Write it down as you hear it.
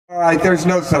All right, there's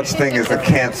no such thing as a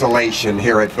cancellation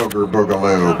here at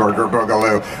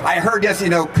Boogalloo. I heard, yes,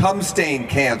 Cum Stain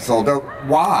canceled.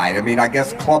 Why? I mean, I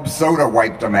guess Club Soda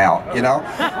wiped them out,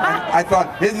 I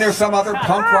thought, isn't there some other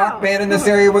punk rock band in this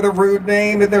area with a rude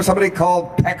name? Isn't there somebody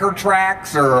called Pecker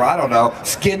Tracks, or, I don't know,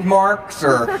 Skid Marks,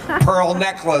 or Pearl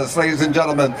Necklace, ladies and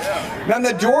gentlemen? Then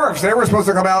the Dwarfs, they were supposed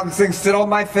to come out and sing Sit on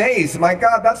My Face. My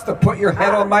God, that's the Put Your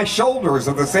Head on My Shoulders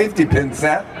of the safety pin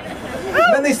set.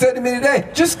 And then they said to me today,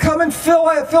 just come and fill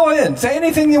in. Say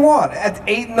anything you want. At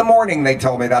 8 in the morning they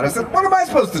told me that. I said, what am I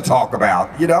supposed to talk about?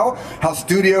 How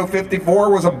Studio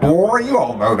 54 was a bore? You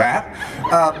all know that.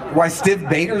 Why Stiv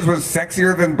Bators was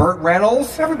sexier than Burt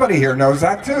Reynolds? Everybody here knows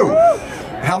that too.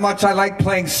 How much I liked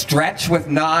playing stretch with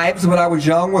knives when I was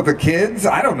young with the kids?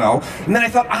 I don't know. And then I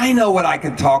thought, I know what I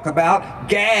can talk about.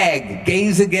 GAG,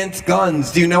 Gays Against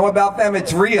Guns. Do you know about them?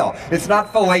 It's real. It's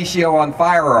not fellatio on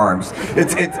firearms.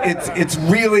 It's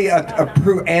really a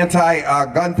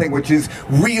anti-gun thing, which is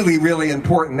really, really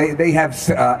important. They have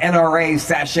NRA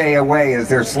sachet away as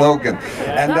their slogan.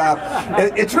 And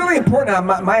it's really important.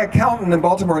 My accountant in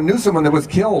Baltimore knew someone that was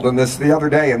killed in this the other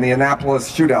day in the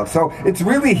Annapolis shootout. So it's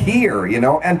really here,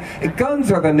 and guns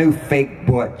are the new fake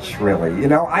butch, really.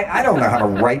 I don't know how to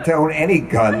right to own any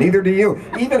gun, neither do you.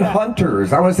 Even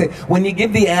hunters. I want to say, when you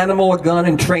give the animal a gun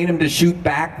and train him to shoot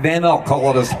back, then I'll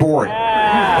call it a sport.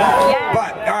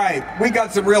 But, all right, we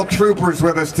got some real troopers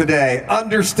with us today.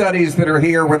 Understudies that are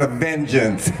here with a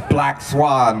vengeance. Black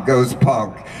Swan goes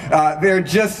punk. They're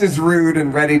just as rude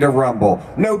and ready to rumble.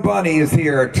 NOBUNNY is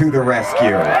here to the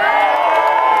rescue.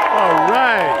 All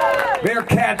right. They're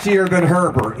catchier than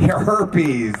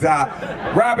herpes.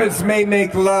 Rabbits may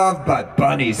make love, but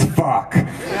bunnies fuck.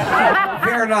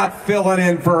 They're not filling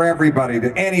in for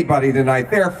anybody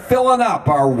tonight. They're filling up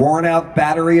our worn-out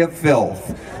battery of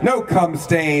filth. No cum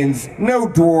stains, no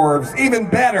dwarves, even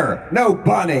better, no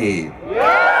bunny.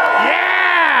 Yeah!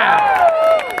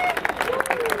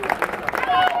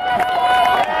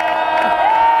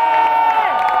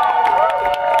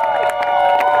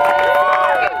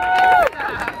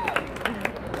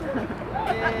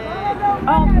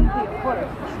 Hør